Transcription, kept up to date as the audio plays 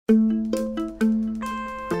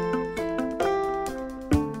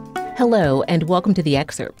Hello, and welcome to The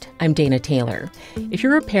Excerpt. I'm Dana Taylor. If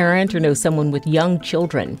you're a parent or know someone with young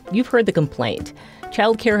children, you've heard the complaint.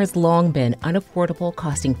 Childcare has long been unaffordable,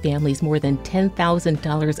 costing families more than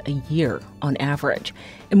 $10,000 a year on average.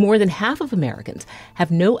 And more than half of Americans have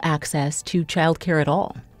no access to childcare at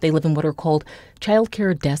all. They live in what are called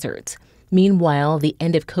childcare deserts. Meanwhile, the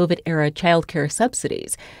end of COVID-era childcare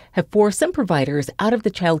subsidies have forced some providers out of the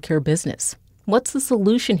childcare business. What's the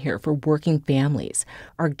solution here for working families?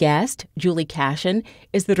 Our guest, Julie Kashen,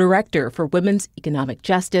 is the Director for Women's Economic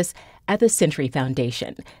Justice at the Century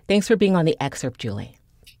Foundation. Thanks for being on The Excerpt, Julie.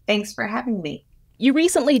 Thanks for having me. You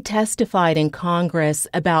recently testified in Congress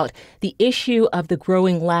about the issue of the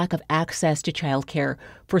growing lack of access to childcare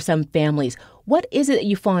for some families. What is it that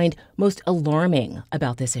you find most alarming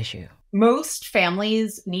about this issue? Most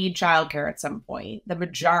families need childcare at some point. The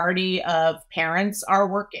majority of parents are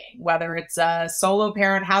working, whether it's a solo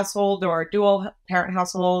parent household or a dual parent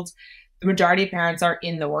household. The majority of parents are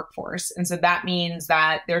in the workforce. And so that means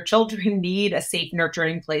that their children need a safe,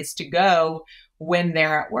 nurturing place to go when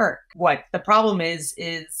they're at work. What the problem is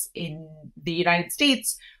in the United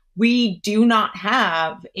States, we do not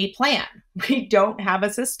have a plan. We don't have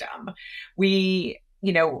a system. We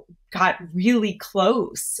got really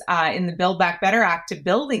close in the Build Back Better Act to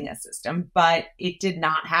building a system, but it did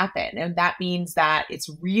not happen. And that means that it's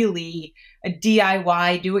really a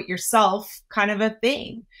DIY, do-it-yourself kind of a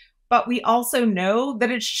thing. But we also know that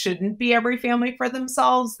it shouldn't be every family for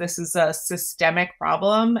themselves. This is a systemic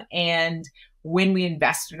problem. And when we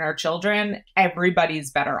invest in our children, everybody's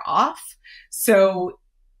better off. So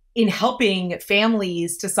in helping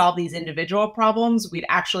families to solve these individual problems, we'd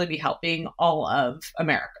actually be helping all of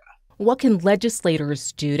America. What can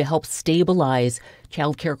legislators do to help stabilize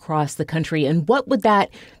childcare across the country? And what would that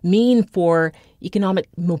mean for economic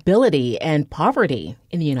mobility and poverty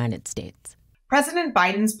in the United States? President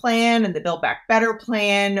Biden's plan and the Build Back Better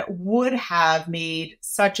plan would have made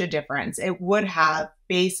such a difference. It would have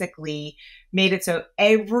basically made it so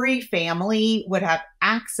every family would have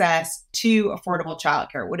access to affordable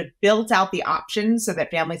childcare. It would have built out the options so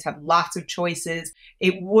that families have lots of choices.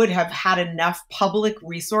 It would have had enough public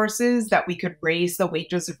resources that we could raise the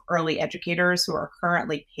wages of early educators who are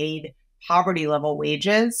currently paid poverty level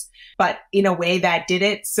wages, but in a way that did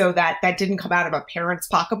it so that that didn't come out of a parent's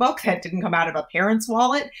pocketbook, that didn't come out of a parent's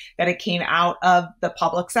wallet, that it came out of the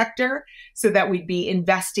public sector, so that we'd be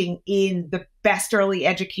investing in the best early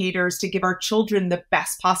educators to give our children the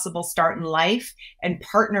best possible start in life and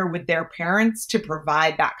partner with their parents to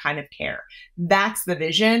provide that kind of care. That's the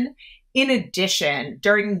vision. In addition,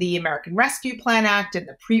 during the American Rescue Plan Act and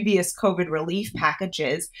the previous COVID relief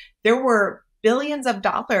packages, there were billions of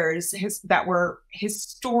dollars that were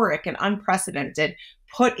historic and unprecedented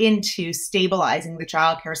put into stabilizing the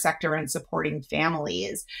childcare sector and supporting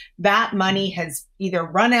families. That money has either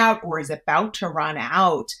run out or is about to run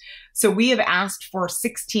out. So we have asked for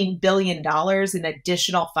 $16 billion in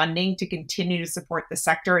additional funding to continue to support the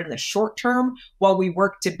sector in the short term while we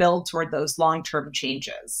work to build toward those long-term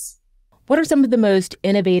changes. What are some of the most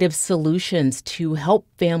innovative solutions to help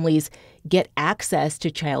families get access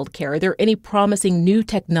to childcare? Are there any promising new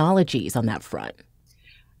technologies on that front?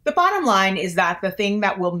 The bottom line is that the thing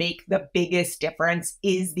that will make the biggest difference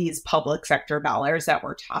is these public sector dollars that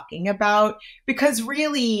we're talking about, because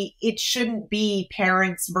really it shouldn't be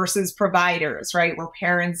parents versus providers, right? Where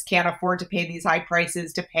parents can't afford to pay these high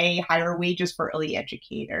prices to pay higher wages for early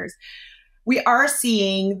educators. We are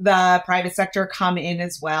seeing the private sector come in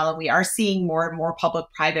as well, and we are seeing more and more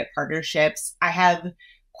public-private partnerships. I have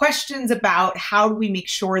questions about how do we make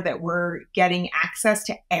sure that we're getting access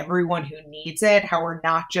to everyone who needs it, how we're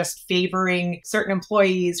not just favoring certain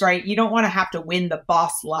employees, right? You don't want to have to win the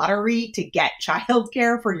boss lottery to get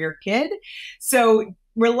childcare for your kid. So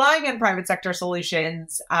relying on private sector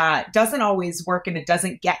solutions doesn't always work, and it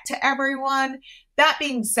doesn't get to everyone. That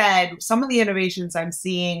being said, some of the innovations I'm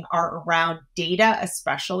seeing are around data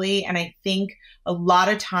especially, and I think a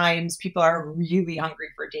lot of times people are really hungry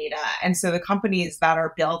for data. And so the companies that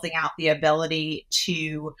are building out the ability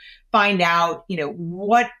to find out,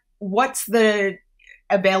 what's the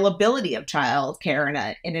availability of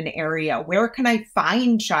childcare in an area, where can I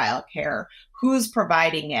find childcare, who's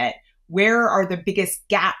providing it, where are the biggest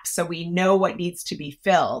gaps so we know what needs to be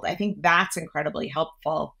filled. I think that's incredibly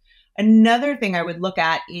helpful. Another thing I would look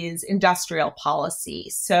at is industrial policy.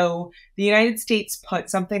 So the United States put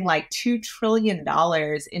something like $2 trillion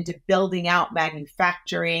into building out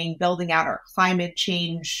manufacturing, building out our climate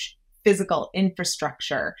change physical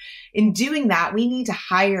infrastructure. In doing that, we need to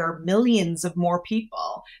hire millions of more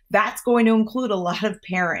people. That's going to include a lot of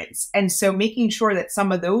parents. And so making sure that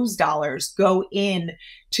some of those dollars go in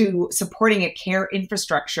to supporting a care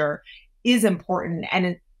infrastructure is important.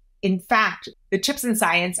 And in fact, the CHIPS and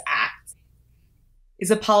Science Act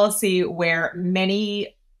is a policy where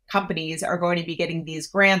many companies are going to be getting these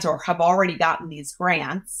grants or have already gotten these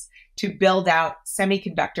grants to build out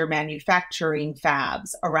semiconductor manufacturing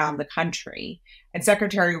fabs around the country. And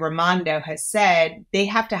Secretary Raimondo has said they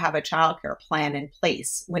have to have a childcare plan in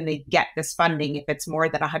place when they get this funding if it's more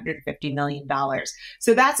than $150 million.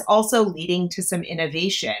 So that's also leading to some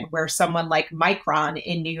innovation where someone like Micron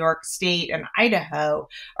in New York State and Idaho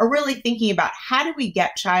are really thinking about how do we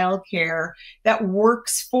get childcare that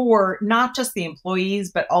works for not just the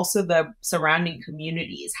employees, but also the surrounding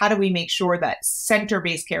communities. How do we make sure that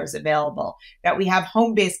center-based care is available, that we have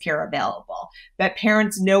home-based care available, that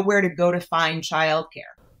parents know where to go to find childcare?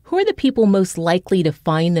 Who are the people most likely to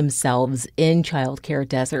find themselves in childcare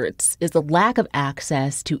deserts? Is the lack of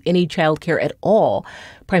access to any childcare at all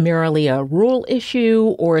primarily a rural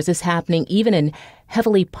issue, or is this happening even in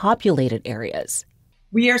heavily populated areas?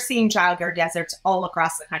 We are seeing childcare deserts all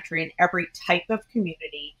across the country in every type of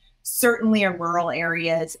community. Certainly in rural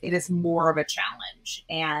areas, it is more of a challenge.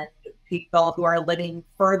 And people who are living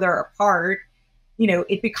further apart,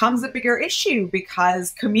 it becomes a bigger issue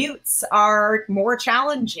because commutes are more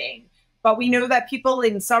challenging. But we know that people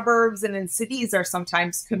in suburbs and in cities are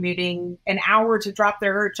sometimes commuting an hour to drop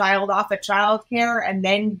their child off at childcare and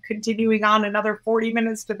then continuing on another 40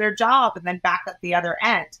 minutes to their job and then back at the other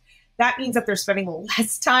end. That means that they're spending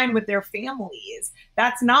less time with their families.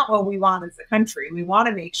 That's not what we want as a country. We want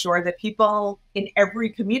to make sure that people in every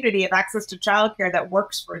community have access to childcare that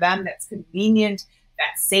works for them, that's convenient,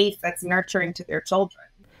 that's safe, that's nurturing to their children.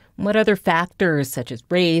 What other factors, such as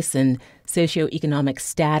race and socioeconomic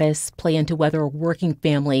status, play into whether a working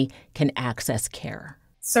family can access care?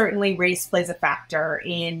 Certainly, race plays a factor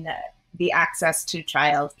in the access to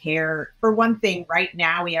childcare. For one thing, right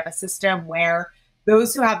now we have a system where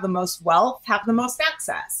those who have the most wealth have the most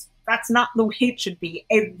access. That's not the way it should be.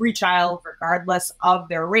 Every child, regardless of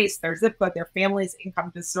their race, their zip code, their family's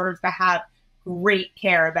income, deserves to have great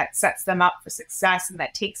care that sets them up for success and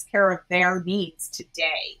that takes care of their needs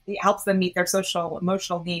today. It helps them meet their social,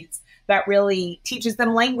 emotional needs, that really teaches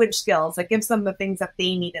them language skills, that gives them the things that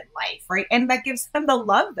they need in life, right? And that gives them the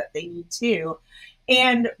love that they need too.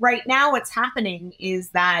 And right now what's happening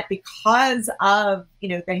is that because of,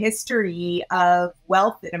 the history of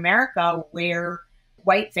wealth in America, where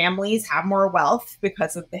white families have more wealth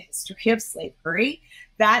because of the history of slavery,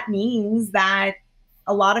 that means that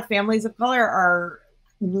a lot of families of color are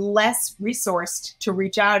less resourced to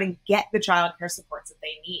reach out and get the childcare supports that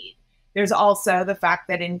they need. There's also the fact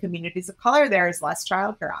that in communities of color, there is less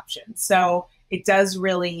childcare options. So it does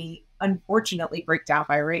really, unfortunately, break down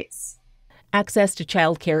by race. Access to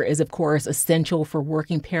childcare is, of course, essential for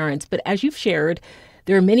working parents. But as you've shared,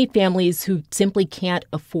 there are many families who simply can't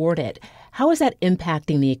afford it. How is that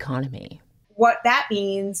impacting the economy? What that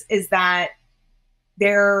means is that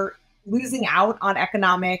they're losing out on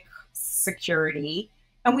economic security.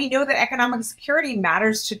 And we know that economic security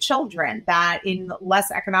matters to children, that in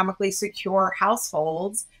less economically secure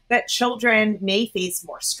households, that children may face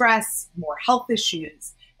more stress, more health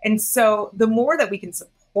issues. And so the more that we can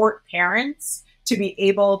support parents to be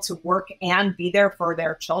able to work and be there for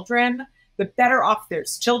their children, the better off their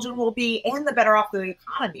children will be and the better off the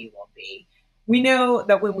economy will be. We know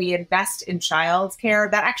that when we invest in childcare,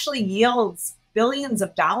 that actually yields billions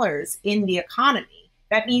of dollars in the economy.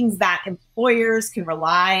 That means that employers can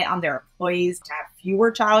rely on their employees to have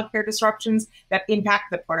fewer childcare disruptions that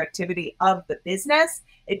impact the productivity of the business.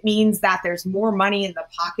 It means that there's more money in the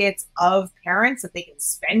pockets of parents that they can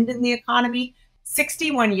spend in the economy.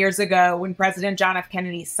 61 years ago, when President John F.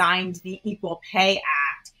 Kennedy signed the Equal Pay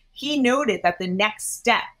Act, he noted that the next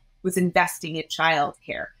step was investing in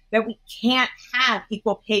childcare, that we can't have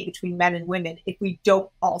equal pay between men and women if we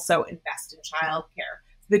don't also invest in childcare.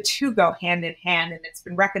 The two go hand in hand, and it's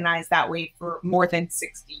been recognized that way for more than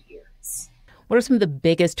 60 years. What are some of the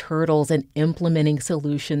biggest hurdles in implementing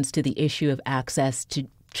solutions to the issue of access to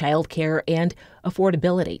childcare and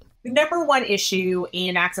affordability? The number one issue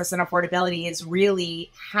in access and affordability is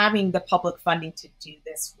really having the public funding to do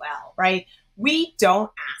this well, right? We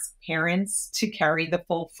don't ask parents to carry the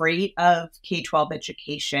full freight of K-12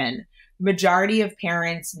 education. Majority of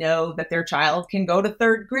parents know that their child can go to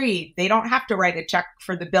third grade. They don't have to write a check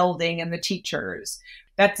for the building and the teachers.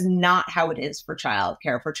 That's not how it is for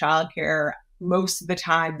childcare. For childcare, most of the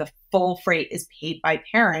time, the full freight is paid by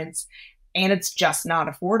parents. and it's just not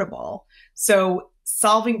affordable. So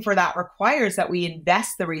solving for that requires that we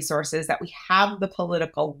invest the resources, that we have the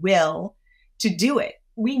political will to do it.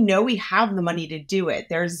 We know we have the money to do it.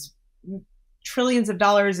 There's trillions of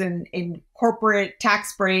dollars in corporate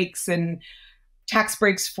tax breaks and tax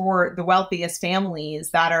breaks for the wealthiest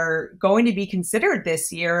families that are going to be considered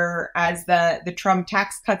this year as the Trump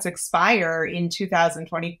tax cuts expire in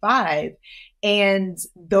 2025. And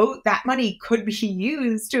though that money could be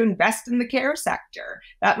used to invest in the care sector,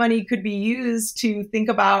 that money could be used to think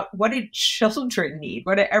about what do children need,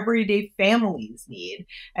 what do everyday families need.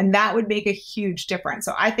 And that would make a huge difference.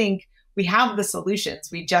 So I think we have the solutions.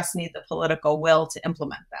 We just need the political will to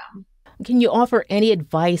implement them. Can you offer any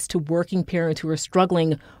advice to working parents who are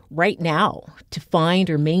struggling right now to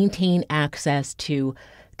find or maintain access to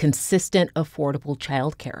consistent, affordable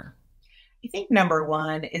childcare? I think number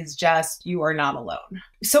one is just you are not alone.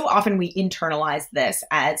 So often we internalize this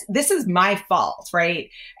as this is my fault, right?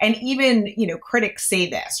 And even, critics say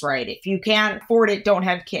this, right? If you can't afford it, don't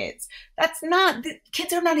have kids. That's not,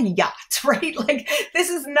 kids are not a yacht, right? Like this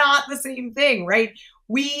is not the same thing, right?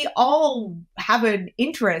 We all have an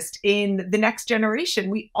interest in the next generation.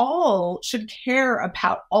 We all should care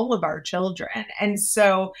about all of our children. And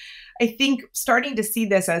so I think starting to see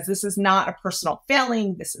this as this is not a personal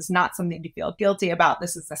failing, this is not something to feel guilty about,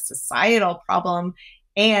 this is a societal problem,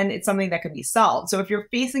 and it's something that can be solved. So if you're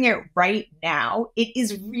facing it right now, it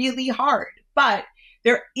is really hard, but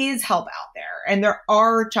there is help out there and there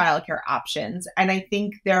are childcare options. And I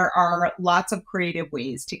think there are lots of creative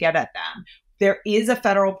ways to get at them. There is a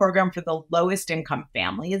federal program for the lowest income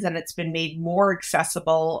families, and it's been made more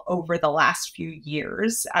accessible over the last few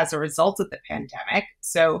years as a result of the pandemic.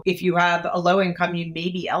 So if you have a low income, you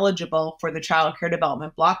may be eligible for the Child Care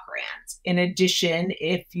Development Block Grant. In addition,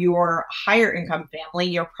 if you're a higher income family,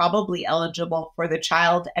 you're probably eligible for the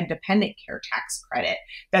Child and Dependent Care Tax Credit.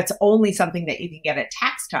 That's only something that you can get at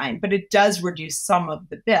tax time, but it does reduce some of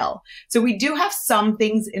the bill. So we do have some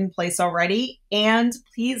things in place already, and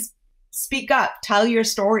please speak up, tell your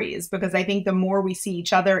stories, because I think the more we see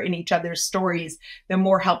each other in each other's stories, the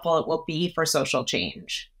more helpful it will be for social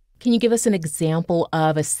change. Can you give us an example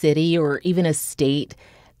of a city or even a state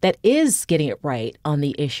that is getting it right on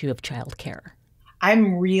the issue of childcare?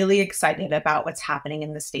 I'm really excited about what's happening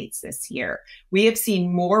in the states this year. We have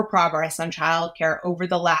seen more progress on childcare over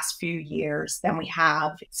the last few years than we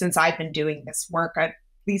have since I've been doing this work, at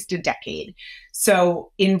least a decade.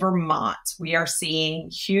 So in Vermont, we are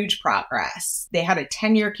seeing huge progress. They had a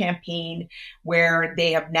 10-year campaign where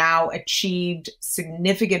they have now achieved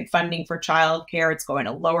significant funding for childcare. It's going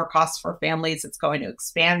to lower costs for families. It's going to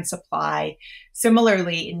expand supply.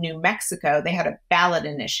 Similarly, in New Mexico, they had a ballot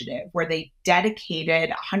initiative where they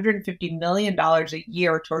dedicated $150 million a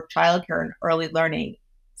year toward childcare and early learning.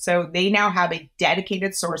 So they now have a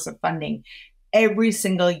dedicated source of funding every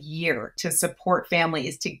single year to support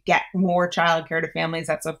families, to get more childcare to families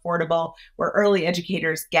that's affordable, where early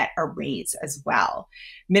educators get a raise as well.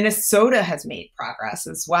 Minnesota has made progress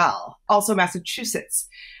as well. Also, Massachusetts.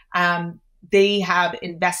 They have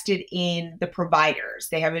invested in the providers.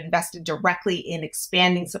 They have invested directly in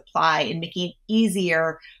expanding supply and making it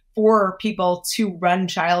easier for people to run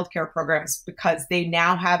childcare programs because they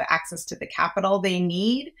now have access to the capital they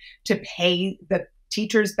need to pay the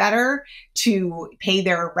teachers better, to pay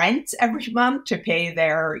their rent every month, to pay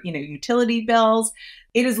their, utility bills.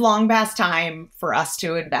 It is long past time for us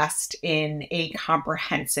to invest in a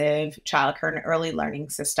comprehensive childcare and early learning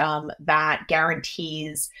system that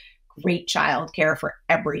guarantees great childcare for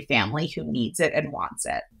every family who needs it and wants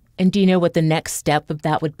it. And do you know what the next step of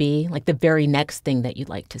that would be? Like the very next thing that you'd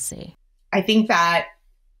like to see? I think that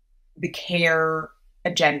the care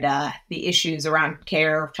agenda, the issues around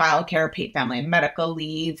care, childcare, paid family and medical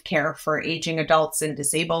leave, care for aging adults and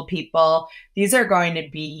disabled people, these are going to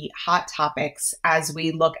be hot topics as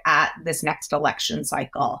we look at this next election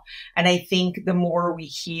cycle. And I think the more we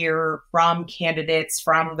hear from candidates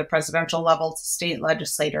from the presidential level to state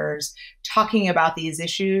legislators talking about these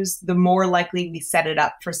issues, the more likely we set it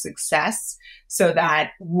up for success so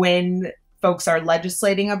that when folks are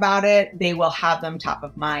legislating about it, they will have them top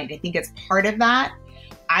of mind. I think it's part of that.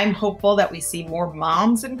 I'm hopeful that we see more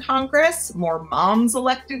moms in Congress, more moms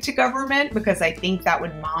elected to government, because I think that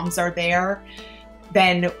when moms are there,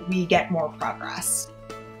 then we get more progress.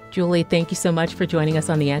 Julie, thank you so much for joining us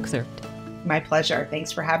on The Excerpt. My pleasure.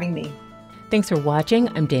 Thanks for having me. Thanks for watching.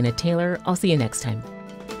 I'm Dana Taylor. I'll see you next time.